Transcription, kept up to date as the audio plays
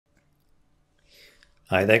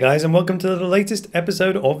Hi there guys, and welcome to the latest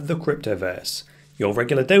episode of the Cryptoverse, your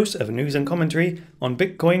regular dose of news and commentary on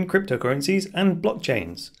Bitcoin, cryptocurrencies and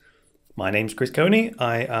blockchains. My name's Chris Coney,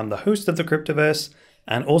 I am the host of the Cryptoverse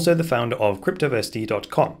and also the founder of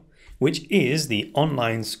cryptoversity.com, which is the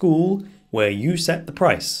online school where you set the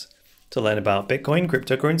price to learn about Bitcoin,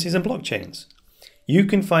 cryptocurrencies and blockchains. You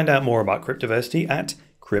can find out more about Cryptoversity at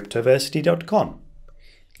cryptoversity.com.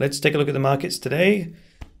 Let's take a look at the markets today.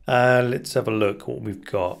 Let's have a look what we've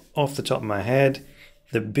got. Off the top of my head,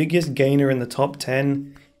 the biggest gainer in the top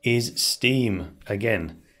 10 is Steam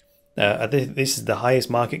again. This is the highest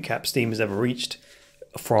market cap Steam has ever reached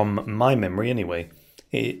from my memory anyway.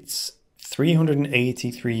 It's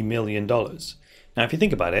 $383 million. Now, if you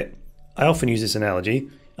think about it, I often use this analogy,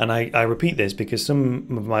 and I repeat this because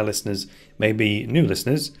some of my listeners may be new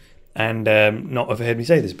listeners and not have heard me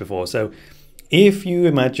say this before. So if you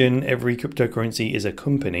imagine every cryptocurrency is a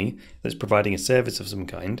company that's providing a service of some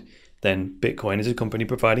kind, then Bitcoin is a company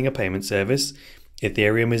providing a payment service,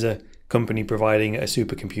 Ethereum is a company providing a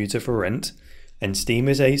supercomputer for rent, and Steam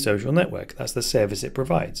is a social network. That's the service it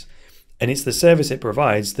provides. And it's the service it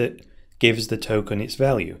provides that gives the token its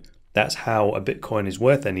value. That's how a Bitcoin is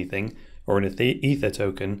worth anything, or an Ether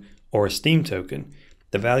token, or a Steam token.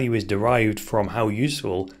 The value is derived from how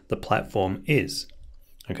useful the platform is.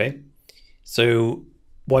 Okay? So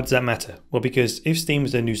why does that matter? Well, because if Steam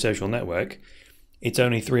is a new social network, it's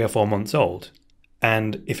only 3 or 4 months old.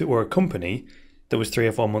 And if it were a company that was 3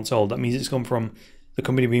 or 4 months old, that means it's gone from the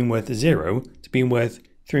company being worth 0 to being worth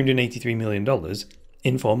 $383 million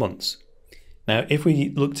in 4 months. Now, if we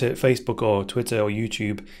looked at Facebook or Twitter or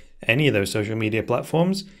YouTube, any of those social media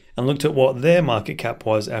platforms, and looked at what their market cap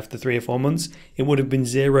was after 3 or 4 months, it would have been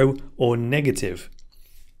 0 or negative.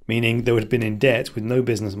 Meaning they would have been in debt with no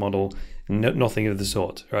business model, nothing of the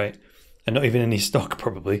sort, right? And not even any stock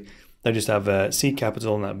probably. They just have seed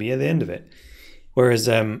capital and that'd be at the end of it. Whereas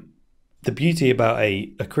the beauty about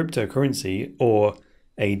a cryptocurrency or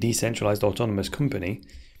a decentralized autonomous company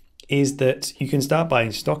is that you can start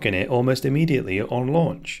buying stock in it almost immediately on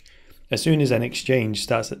launch. As soon as an exchange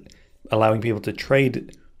starts allowing people to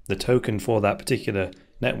trade the token for that particular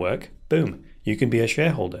network, boom, you can be a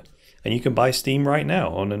shareholder. And you can buy Steam right now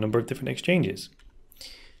on a number of different exchanges.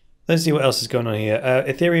 Let's see what else is going on here.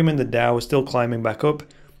 Ethereum and the DAO are still climbing back up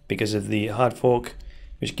because of the hard fork,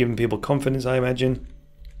 which is giving people confidence, I imagine.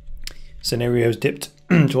 Scenarios dipped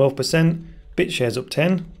 12%, BitShares up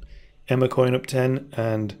 10, Emma Coin up 10,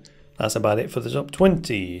 and that's about it for the top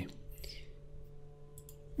 20.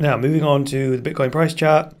 Now, moving on to the Bitcoin price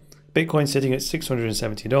chart. Bitcoin sitting at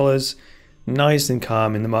 $670, nice and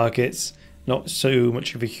calm in the markets. Not so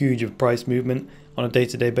much of a huge price movement on a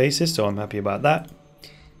day-to-day basis, so I'm happy about that.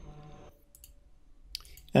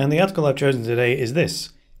 And the article I've chosen today is this: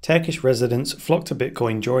 Turkish residents flock to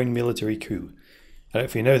Bitcoin during military coup. I don't know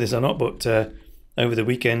if you know this or not, but over the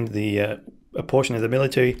weekend, a portion of the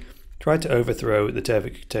military tried to overthrow the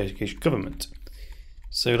Turkish government.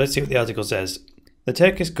 So let's see what the article says. The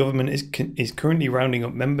Turkish government is currently rounding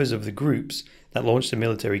up members of the groups that launched a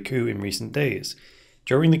military coup in recent days.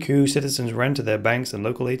 During the coup, citizens ran to their banks and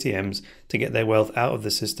local ATMs to get their wealth out of the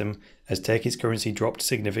system as Turkey's currency dropped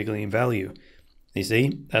significantly in value. You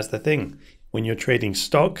see, that's the thing. When you're trading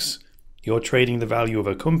stocks, you're trading the value of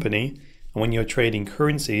a company, and when you're trading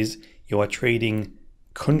currencies, you are trading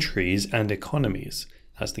countries and economies.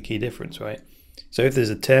 That's the key difference, right? So if there's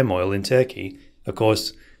a turmoil in Turkey, of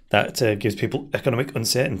course, that gives people economic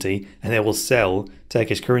uncertainty, and they will sell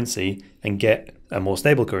Turkish currency and get a more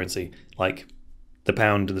stable currency, like the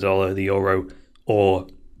pound, the dollar, the euro, or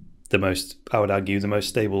the most, I would argue, the most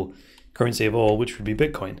stable currency of all, which would be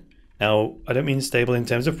Bitcoin. Now, I don't mean stable in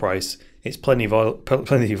terms of price. It's plenty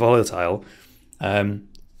volatile,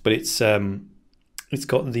 but it's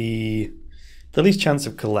got the least chance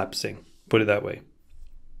of collapsing, put it that way.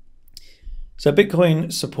 So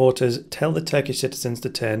Bitcoin supporters tell the Turkish citizens to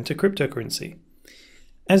turn to cryptocurrency.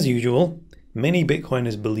 As usual, many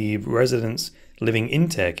Bitcoiners believe residents living in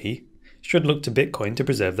Turkey should look to Bitcoin to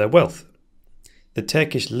preserve their wealth. The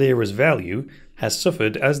Turkish lira's value has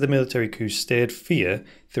suffered as the military coup stirred fear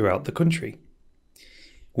throughout the country.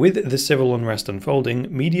 With the civil unrest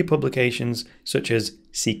unfolding, media publications such as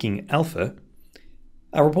Seeking Alpha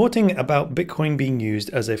are reporting about Bitcoin being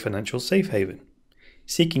used as a financial safe haven.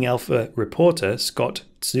 Seeking Alpha reporter Scott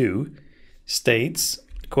Tzu states,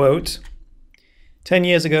 quote, 10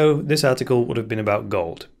 years ago, this article would have been about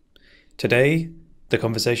gold. Today, the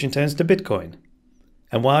conversation turns to Bitcoin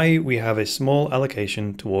and why we have a small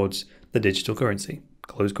allocation towards the digital currency.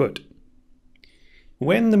 Close quote.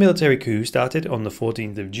 When the military coup started on the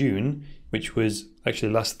 14th of June, which was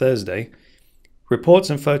actually last Thursday, reports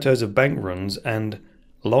and photos of bank runs and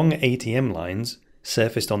long ATM lines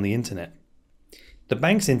surfaced on the internet. The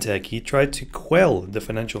banks in Turkey tried to quell the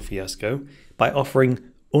financial fiasco by offering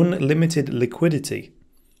unlimited liquidity,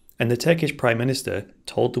 and the Turkish Prime Minister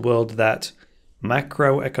told the world that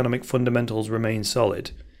macroeconomic fundamentals remain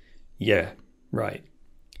solid. Yeah, right.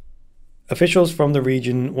 Officials from the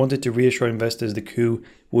region wanted to reassure investors the coup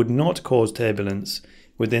would not cause turbulence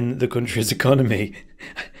within the country's economy.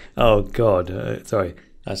 Oh God, sorry,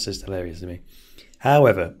 that's just hilarious to me.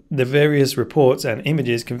 However, the various reports and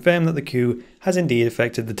images confirm that the coup has indeed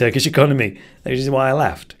affected the Turkish economy, which is why I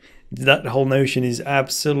laughed. That whole notion is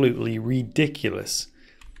absolutely ridiculous.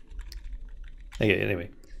 Okay,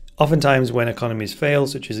 anyway. Oftentimes when economies fail,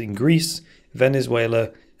 such as in Greece,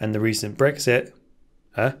 Venezuela, and the recent Brexit...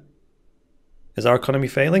 Huh? Is our economy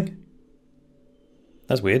failing?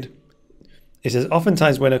 That's weird. It says,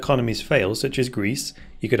 oftentimes when economies fail, such as Greece,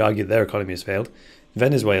 you could argue their economy has failed.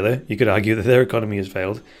 Venezuela, you could argue that their economy has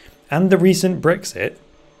failed. And the recent Brexit,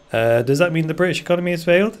 does that mean the British economy has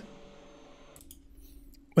failed?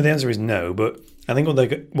 Well, the answer is no, but I think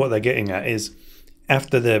what they're getting at is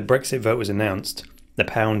after the Brexit vote was announced, the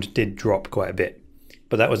pound did drop quite a bit.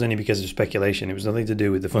 But that was only because of speculation. It was nothing to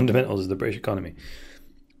do with the fundamentals of the British economy.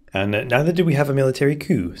 And neither did we have a military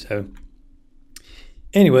coup. So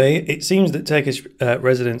anyway, it seems that Turkish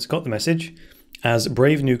residents got the message, as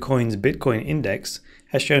Brave New Coin's Bitcoin index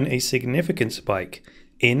has shown a significant spike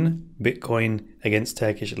in Bitcoin against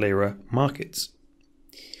Turkish lira markets.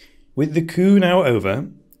 With the coup now over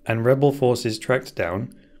and rebel forces tracked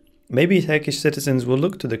down, maybe Turkish citizens will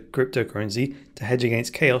look to the cryptocurrency to hedge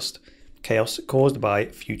against chaos caused by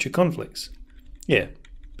future conflicts. Yeah,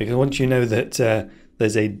 because once you know that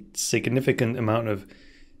there's a significant amount of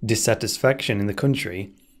dissatisfaction in the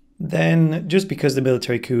country, then just because the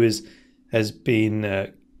military coup has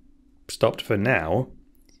been stopped for now,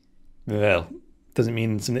 well, doesn't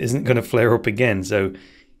mean something isn't going to flare up again. So,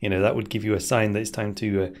 that would give you a sign that it's time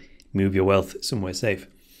to move your wealth somewhere safe.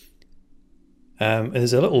 And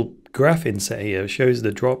there's a little graph inset here that shows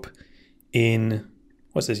the drop in,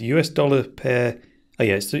 what's this, US dollar pair. Oh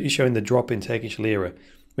yeah, it's showing the drop in Turkish lira,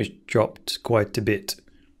 which dropped quite a bit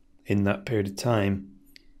in that period of time.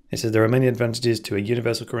 It says there are many advantages to a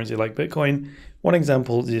universal currency like Bitcoin. One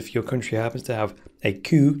example is if your country happens to have a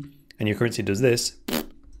coup and your currency does this, and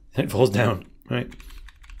it falls down, right?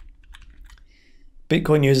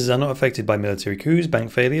 Bitcoin users are not affected by military coups, bank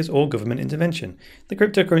failures, or government intervention. The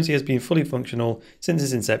cryptocurrency has been fully functional since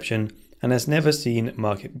its inception and has never seen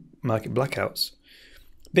market blackouts.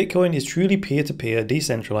 Bitcoin is truly peer-to-peer,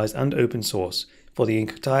 decentralized, and open source for the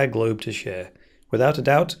entire globe to share. Without a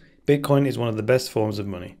doubt, Bitcoin is one of the best forms of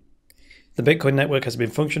money. The Bitcoin network has been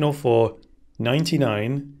functional for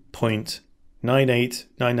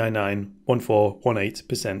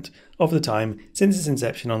 99.989991418% of the time since its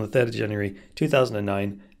inception on the 3rd of January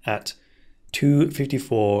 2009 at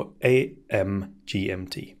 2:54 a.m.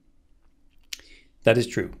 GMT. That is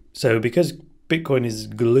true. So because Bitcoin is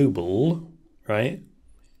global, right?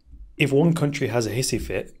 If one country has a hissy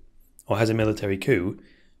fit or has a military coup,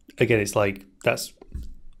 again, it's like that's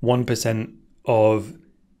 1% of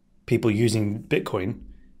people using Bitcoin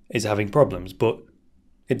is having problems, but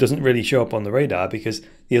it doesn't really show up on the radar because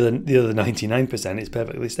the other 99% is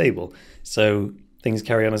perfectly stable. So things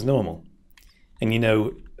carry on as normal. And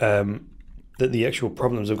that the actual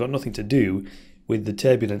problems have got nothing to do with the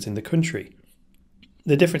turbulence in the country.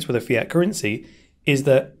 The difference with a fiat currency is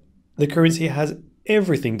that the currency has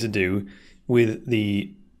everything to do with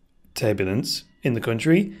the turbulence in the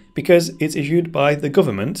country because it's issued by the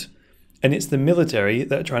government and it's the military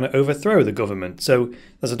that are trying to overthrow the government. So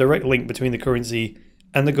there's a direct link between the currency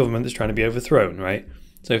and the government that's trying to be overthrown, right?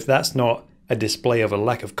 So if that's not a display of a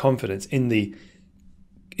lack of confidence in the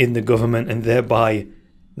government and thereby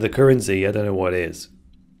the currency, I don't know what is.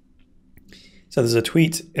 So there's a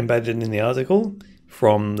tweet embedded in the article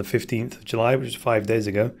from the 15th of July, which was 5 days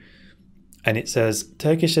ago. And it says,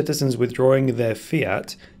 Turkish citizens withdrawing their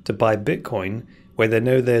fiat to buy Bitcoin where they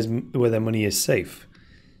know where their money is safe.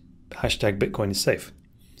 Hashtag Bitcoin is safe.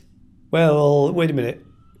 Well, wait a minute.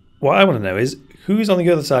 What I want to know is, who's on the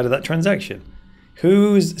other side of that transaction?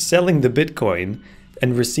 Who's selling the Bitcoin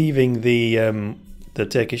and receiving the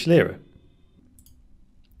Turkish lira?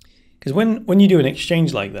 Because when you do an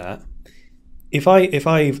exchange like that, if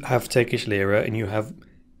I have Turkish lira and you have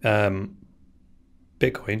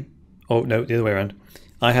Bitcoin, oh no, the other way around,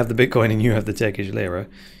 I have the Bitcoin and you have the Turkish lira,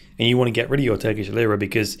 and you want to get rid of your Turkish lira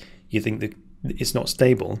because you think that it's not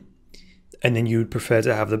stable, and then you would prefer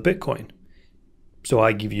to have the Bitcoin. So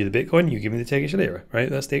I give you the Bitcoin, you give me the Turkish lira, right?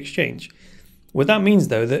 That's the exchange. What that means,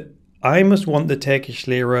 though, that I must want the Turkish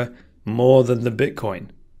lira more than the Bitcoin.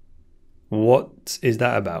 What is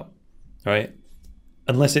that about? Right?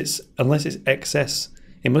 Unless it's excess,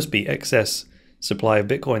 it must be excess supply of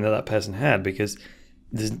Bitcoin that person had, because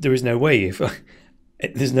there is no way if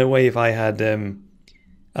I had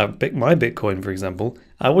my Bitcoin, for example,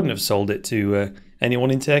 I wouldn't have sold it to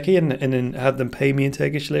anyone in Turkey and then had them pay me in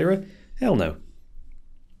Turkish lira. Hell no.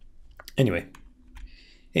 Anyway,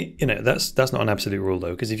 that's not an absolute rule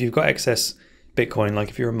though, because if you've got excess Bitcoin, like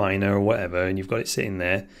if you're a miner or whatever, and you've got it sitting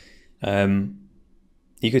there,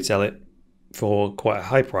 you could sell it for quite a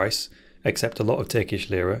high price, accept a lot of Turkish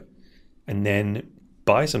lira, and then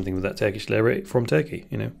buy something with that Turkish lira from Turkey,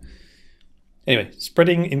 Anyway,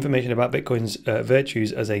 spreading information about Bitcoin's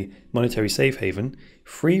virtues as a monetary safe haven,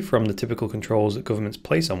 free from the typical controls that governments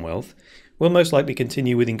place on wealth, will most likely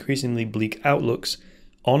continue with increasingly bleak outlooks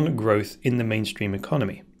on growth in the mainstream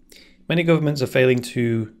economy. Many governments are failing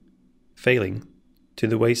to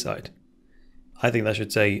the wayside. I think that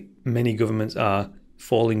should say many governments are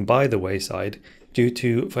falling by the wayside due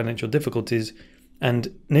to financial difficulties,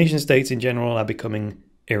 and nation states in general are becoming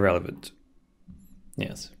irrelevant.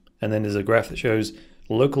 Yes. And then there's a graph that shows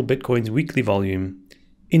local Bitcoin's weekly volume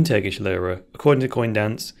in Turkish lira, according to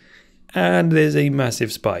CoinDance, and there's a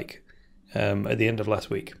massive spike at the end of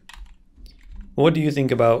last week. What do you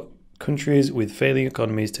think about countries with failing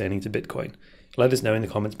economies turning to Bitcoin? Let us know in the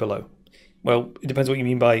comments below. Well, it depends what you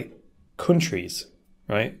mean by countries,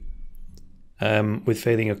 right? With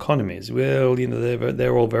failing economies. Well,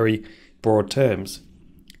 they're all very broad terms.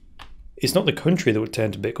 It's not the country that would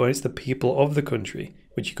turn to Bitcoin, it's the people of the country,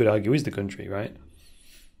 which you could argue is the country, right?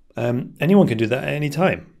 Anyone can do that at any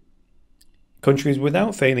time. Countries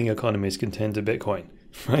without failing economies can turn to Bitcoin,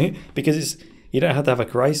 right? Because you don't have to have a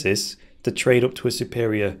crisis to trade up to a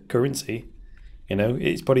superior currency.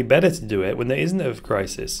 It's probably better to do it when there isn't a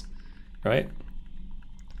crisis, right?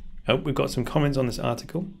 Oh, we've got some comments on this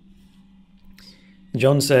article.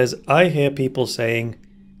 John says, I hear people saying,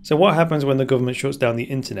 so what happens when the government shuts down the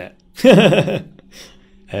internet?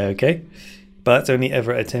 Okay, but that's only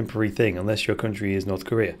ever a temporary thing unless your country is North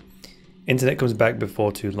Korea. Internet comes back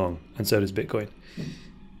before too long, and so does Bitcoin.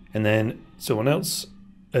 And then someone else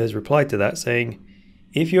has replied to that saying,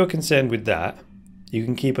 if you're concerned with that, you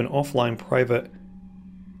can keep an offline private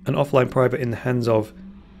in the hands of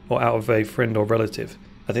or out of a friend or relative.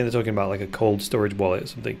 I think they're talking about like a cold storage wallet or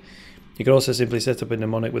something. You can also simply set up a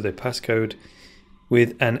mnemonic with a passcode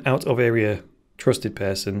with an out-of-area trusted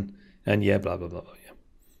person, and yeah, blah, blah, blah, blah. Yeah.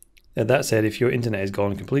 And that said, if your internet is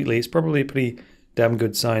gone completely, it's probably a pretty damn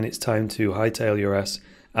good sign it's time to hightail your ass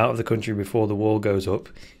out of the country before the wall goes up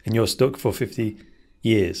and you're stuck for 50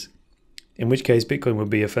 years. In which case, Bitcoin would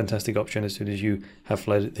be a fantastic option as soon as you have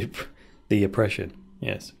fled the oppression.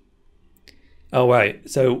 Yes. Oh, right.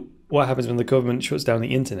 So what happens when the government shuts down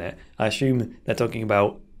the internet? I assume they're talking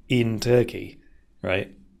about in Turkey,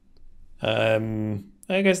 right? I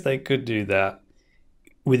guess they could do that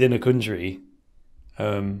within a country.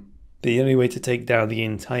 The only way to take down the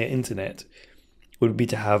entire internet would be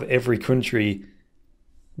to have every country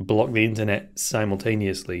block the internet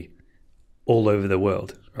simultaneously all over the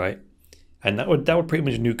world, right? And that would pretty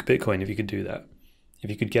much nuke Bitcoin if you could do that. If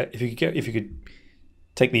you could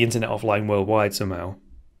take the internet offline worldwide somehow,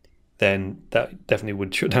 then that definitely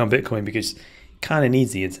would shut down Bitcoin, because it kind of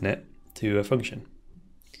needs the internet to function.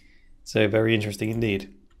 So very interesting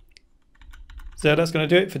indeed. So that's going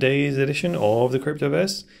to do it for today's edition of the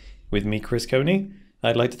Cryptoverse with me, Chris Coney.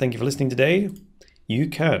 I'd like to thank you for listening today. You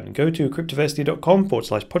can go to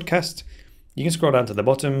cryptoversity.com/podcast. You can scroll down to the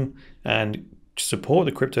bottom and support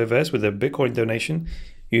the Cryptoverse with a Bitcoin donation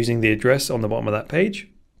using the address on the bottom of that page.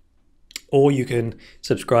 Or you can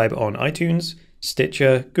subscribe on iTunes,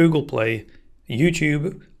 Stitcher, Google Play,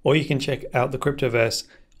 YouTube, or you can check out the Cryptoverse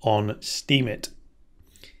on Steemit.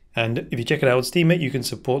 And if you check it out on Steemit, you can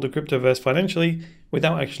support the Cryptoverse financially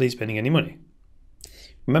without actually spending any money.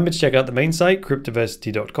 Remember to check out the main site,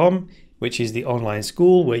 cryptoversity.com, which is the online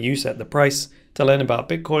school where you set the price to learn about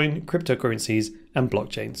Bitcoin, cryptocurrencies, and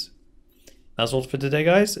blockchains. That's all for today,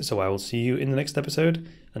 guys, so I will see you in the next episode.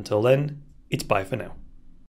 Until then, it's bye for now.